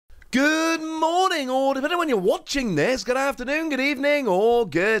Good morning, or depending on when you're watching this, good afternoon, good evening, or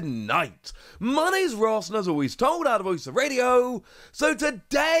good night. My name's Ross, and as always told, out of Voice of Radio. So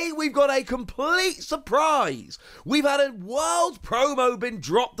today we've got a complete surprise. We've had a Worlds promo been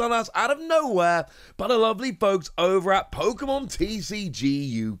dropped on us out of nowhere by the lovely folks over at Pokemon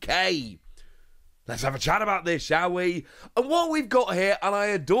TCG UK. Let's have a chat about this, shall we? And what we've got here, and I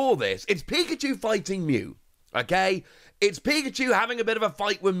adore this, it's Pikachu fighting Mew, okay? It's Pikachu having a bit of a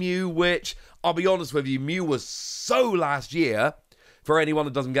fight with Mew, which, I'll be honest with you, Mew was so last year. For anyone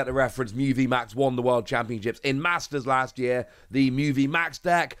that doesn't get the reference, Mew v Max won the World Championships in Masters last year, the Mew v Max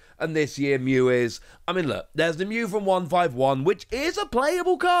deck, and this year Mew is... I mean, look, there's the Mew from 151, which is a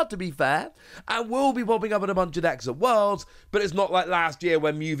playable card, to be fair, and will be popping up in a bunch of decks at Worlds, but it's not like last year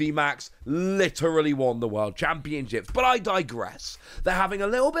when Mew v Max literally won the World Championships. But I digress. They're having a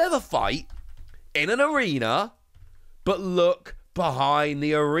little bit of a fight in an arena... But look behind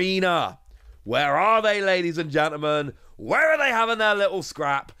the arena. Where are they, ladies and gentlemen? Where are they having their little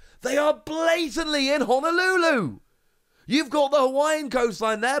scrap? They are blatantly in Honolulu. You've got the Hawaiian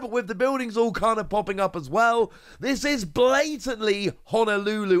coastline there, but with the buildings all kind of popping up as well. This is blatantly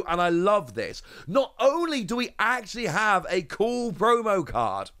Honolulu, and I love this. Not only do we actually have a cool promo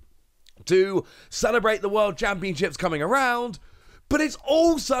card to celebrate the World Championships coming around, but it's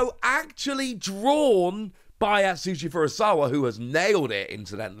also actually drawn by Atsushi Furusawa, who has nailed it,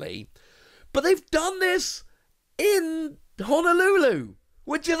 incidentally. But they've done this in Honolulu,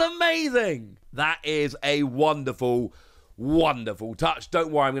 which is amazing. That is a wonderful, wonderful touch. Don't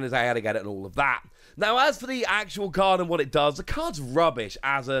worry, I'm going to say how to get it and all of that. Now, as for the actual card and what it does, the card's rubbish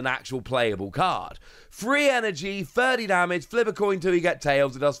as an actual playable card. Free energy, 30 damage, flip a coin till you get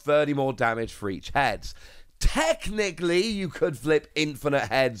tails, it does 30 more damage for each heads. Technically, you could flip infinite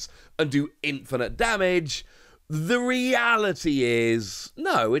heads and do infinite damage. The reality is,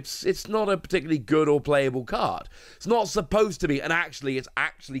 no, it's not a particularly good or playable card. It's not supposed to be, and actually, it's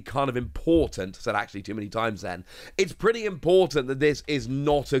actually kind of important. I said actually too many times then. It's pretty important that this is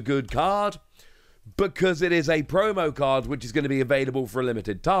not a good card, because it is a promo card which is going to be available for a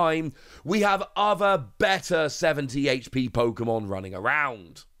limited time. We have other better 70 HP Pokemon running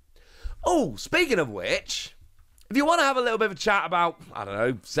around. Oh, speaking of which, if you want to have a little bit of a chat about, I don't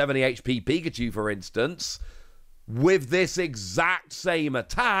know, 70 HP Pikachu, for instance, with this exact same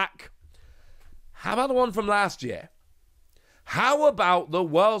attack, how about the one from last year? How about the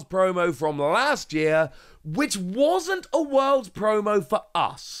Worlds promo from last year, which wasn't a Worlds promo for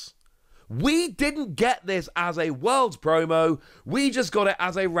us? We didn't get this as a Worlds promo, we just got it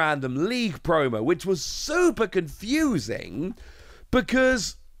as a random League promo, which was super confusing,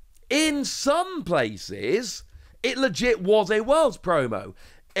 because in some places, it legit was a Worlds promo.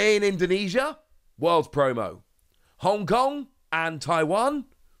 In Indonesia, Worlds promo. Hong Kong and Taiwan,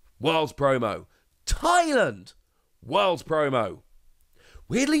 Worlds promo. Thailand, Worlds promo.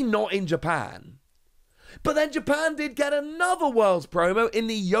 Weirdly not in Japan. But then Japan did get another Worlds promo in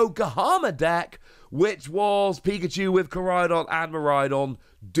the Yokohama deck, which was Pikachu with Koraidon and Miraidon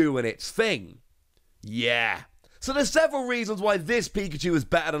doing its thing. Yeah. So there's several reasons why this Pikachu is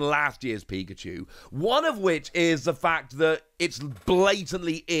better than last year's Pikachu. One of which is the fact that it's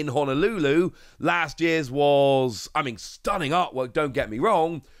blatantly in Honolulu. Last year's was, I mean, stunning artwork, don't get me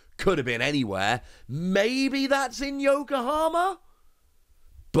wrong. Could have been anywhere. Maybe that's in Yokohama?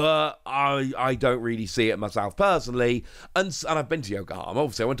 But I don't really see it myself personally. And I've been to Yokohama.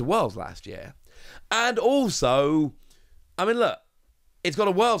 Obviously, I went to Worlds last year. And also, I mean, look, it's got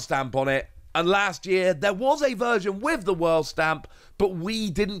a World stamp on it. And last year, there was a version with the World Stamp, but we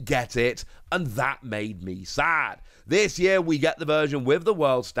didn't get it, and that made me sad. This year, we get the version with the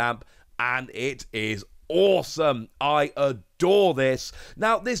World Stamp, and it is awesome. I adore this.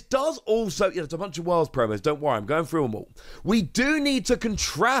 Now, this does also, it's a bunch of Worlds promos, don't worry, I'm going through them all. We do need to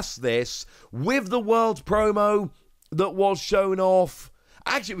contrast this with the Worlds promo that was shown off.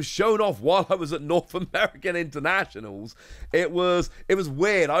 Actually, it was shown off while I was at North American Internationals. It was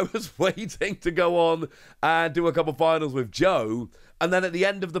weird. I was waiting to go on and do a couple finals with Joe, and then at the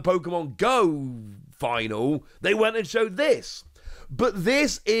end of the Pokemon Go final, they went and showed this. But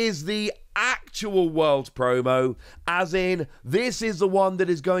this is the actual Worlds promo, as in, this is the one that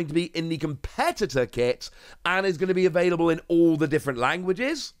is going to be in the competitor kit and is going to be available in all the different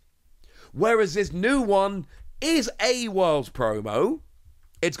languages. Whereas this new one is a Worlds promo.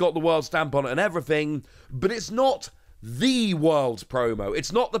 It's got the World stamp on it and everything, but it's not the Worlds promo.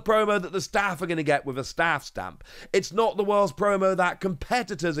 It's not the promo that the staff are going to get with a staff stamp. It's not the Worlds promo that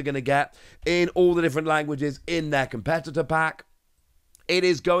competitors are going to get in all the different languages in their competitor pack. It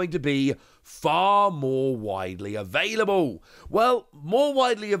is going to be far more widely available. Well, more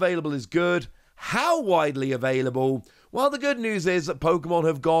widely available is good. How widely available? Well, the good news is that Pokemon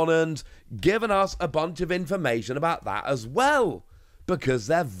have gone and given us a bunch of information about that as well, because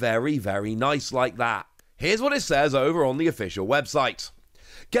they're very, very nice like that. Here's what it says over on the official website.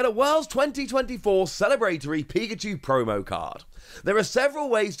 Get a Worlds 2024 celebratory Pikachu promo card. There are several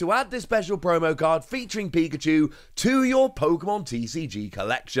ways to add this special promo card featuring Pikachu to your Pokemon TCG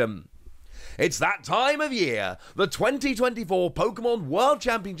collection. It's that time of year. The 2024 Pokemon World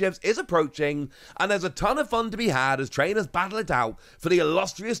Championships is approaching, and there's a ton of fun to be had as trainers battle it out for the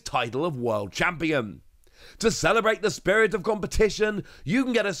illustrious title of World Champion. To celebrate the spirit of competition, you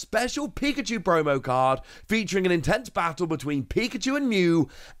can get a special Pikachu promo card featuring an intense battle between Pikachu and Mew,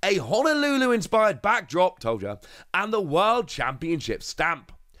 a Honolulu-inspired backdrop, told ya, and the World Championship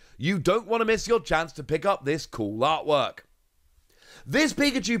stamp. You don't want to miss your chance to pick up this cool artwork. This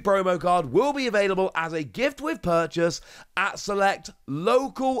Pikachu promo card will be available as a gift with purchase at select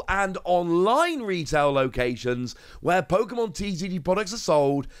local and online retail locations where Pokemon TCG products are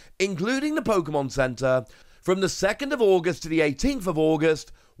sold, including the Pokemon Center, from the 2nd of August to the 18th of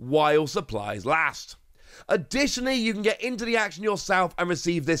August, while supplies last. Additionally, you can get into the action yourself and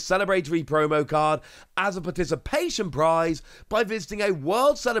receive this celebratory promo card as a participation prize by visiting a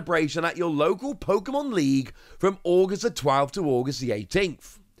World Celebration at your local Pokemon League from August the 12th to August the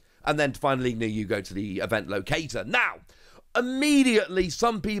 18th. And then finally, you go to the event locator. Now, immediately,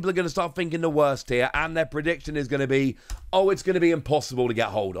 some people are going to start thinking the worst here, and their prediction is going to be, oh, it's going to be impossible to get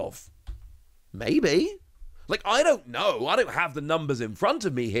hold of. Maybe. Like, I don't know. I don't have the numbers in front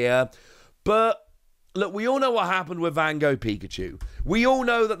of me here, but look, we all know what happened with Van Gogh Pikachu. We all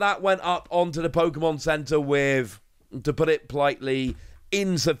know that that went up onto the Pokemon Center with, to put it politely,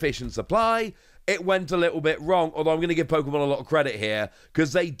 insufficient supply. It went a little bit wrong, although I'm going to give Pokemon a lot of credit here,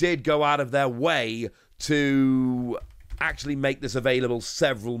 because they did go out of their way to actually make this available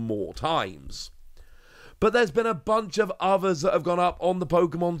several more times. But there's been a bunch of others that have gone up on the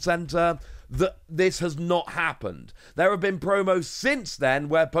Pokemon Center that this has not happened. There have been promos since then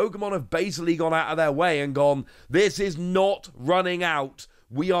where Pokemon have basically gone out of their way and gone, this is not running out.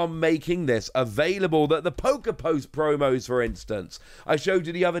 We are making this available. That the Poker Post promos, for instance, I showed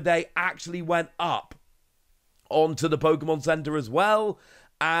you the other day, actually went up onto the Pokemon Center as well.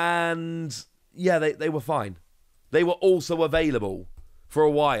 And yeah, they were fine. They were also available for a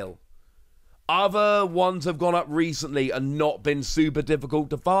while. Other ones have gone up recently and not been super difficult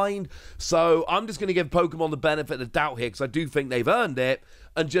to find. So I'm just going to give Pokemon the benefit of the doubt here, because I do think they've earned it,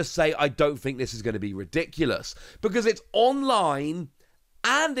 and just say I don't think this is going to be ridiculous. Because it's online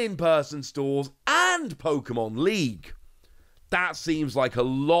and in-person stores and Pokemon League. That seems like a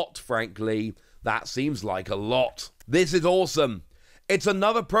lot, frankly. That seems like a lot. This is awesome. It's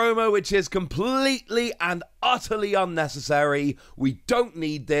another promo which is completely and utterly unnecessary. We don't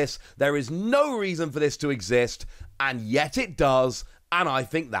need this. There is no reason for this to exist, and yet it does, and I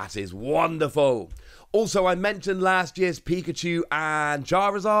think that is wonderful. Also, I mentioned last year's Pikachu and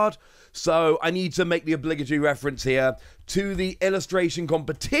Charizard, so I need to make the obligatory reference here to the illustration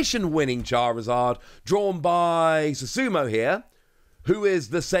competition winning Charizard, drawn by Susumu here, who is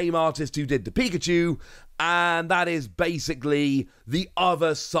the same artist who did the Pikachu, and that is basically the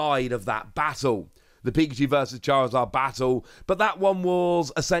other side of that battle. The Pikachu versus Charizard battle, but that one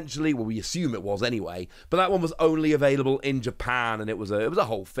was essentially, well, we assume it was anyway, but that one was only available in Japan, and it was a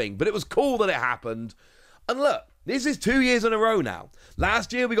whole thing, but it was cool that it happened. And look, this is 2 years in a row now.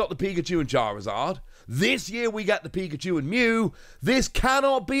 Last year we got the Pikachu and Charizard. This year we get the Pikachu and Mew. This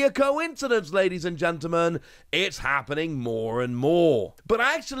cannot be a coincidence, ladies and gentlemen. It's happening more and more. But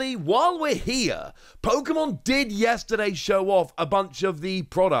actually, while we're here, Pokemon did yesterday show off a bunch of the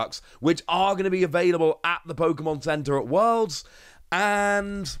products which are going to be available at the Pokemon Center at Worlds,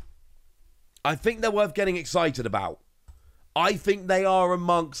 and I think they're worth getting excited about. I think they are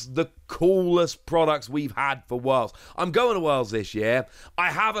amongst the coolest products we've had for Worlds. I'm going to Worlds this year.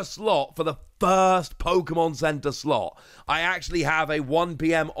 I have a slot for the first Pokemon Center slot. I actually have a 1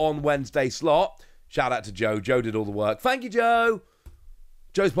 p.m. on Wednesday slot. Shout out to Joe. Joe did all the work. Thank you, Joe.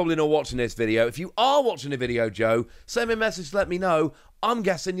 Joe's probably not watching this video. If you are watching the video, Joe, send me a message to let me know. I'm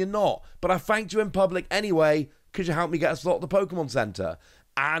guessing you're not. But I thanked you in public anyway because you helped me get a slot at the Pokemon Center.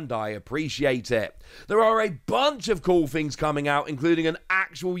 And I appreciate it. There are a bunch of cool things coming out, including an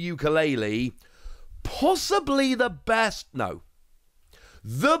actual ukulele. Possibly the best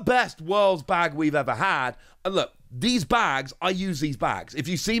Worlds bag we've ever had. And look, these bags, I use these bags. If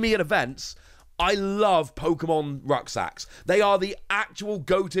you see me at events, I love Pokemon rucksacks. They are the actual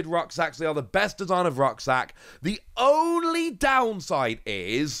goated rucksacks. They are the best design of rucksack. The only downside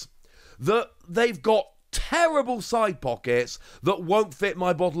is that they've got terrible side pockets that won't fit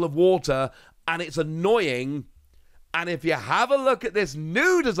my bottle of water, and it's annoying. And if you have a look at this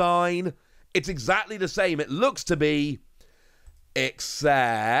new design, it's exactly the same. It looks to be,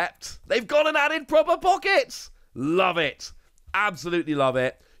 except they've got an added proper pockets. Love it. Absolutely love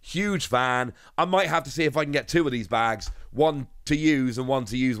it. Huge fan. I might have to see if I can get 2 of these bags, one to use and one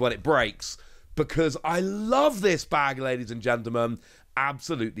to use when it breaks, because I love this bag, ladies and gentlemen.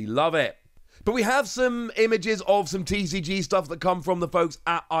 Absolutely love it. But we have some images of some TCG stuff that come from the folks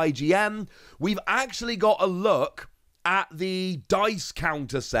at IGN. We've actually got a look at the dice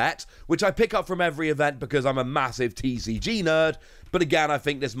counter set, which I pick up from every event because I'm a massive TCG nerd. But again, I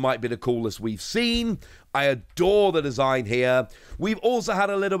think this might be the coolest we've seen. I adore the design here. We've also had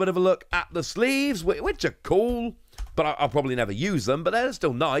a little bit of a look at the sleeves, which are cool, but I'll probably never use them, but they're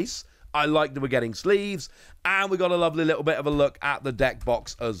still nice. I like that we're getting sleeves. And we got a lovely little bit of a look at the deck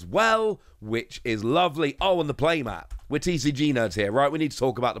box as well, which is lovely. Oh, and the playmat. We're TCG nerds here, right? We need to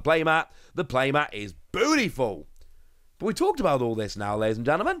talk about the playmat. The playmat is beautiful. But we talked about all this now, ladies and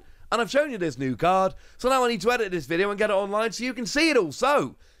gentlemen, and I've shown you this new card, so now I need to edit this video and get it online so you can see it all.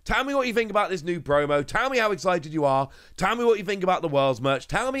 So, tell me what you think about this new promo, tell me how excited you are, tell me what you think about the Worlds merch,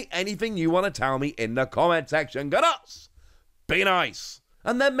 tell me anything you want to tell me in the comment section. Go nuts! Be nice!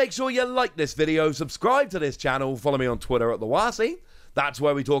 And then make sure you like this video, subscribe to this channel, follow me on Twitter at the Wasi. That's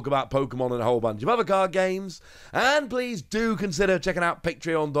where we talk about Pokemon and a whole bunch of other card games. And please do consider checking out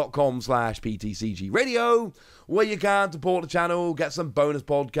patreon.com/PTCG Radio, where you can support the channel, get some bonus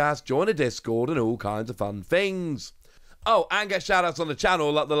podcasts, join a Discord, and all kinds of fun things. Oh, and get shout-outs on the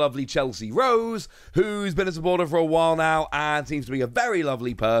channel like the lovely Chelsea Rose, who's been a supporter for a while now and seems to be a very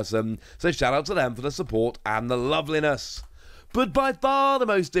lovely person. So shout out to them for the support and the loveliness. But by far the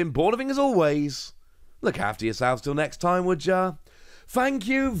most important thing, as always, look after yourselves till next time, would ya? Thank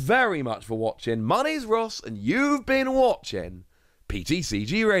you very much for watching. My name's Ross, and you've been watching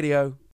PTCG Radio.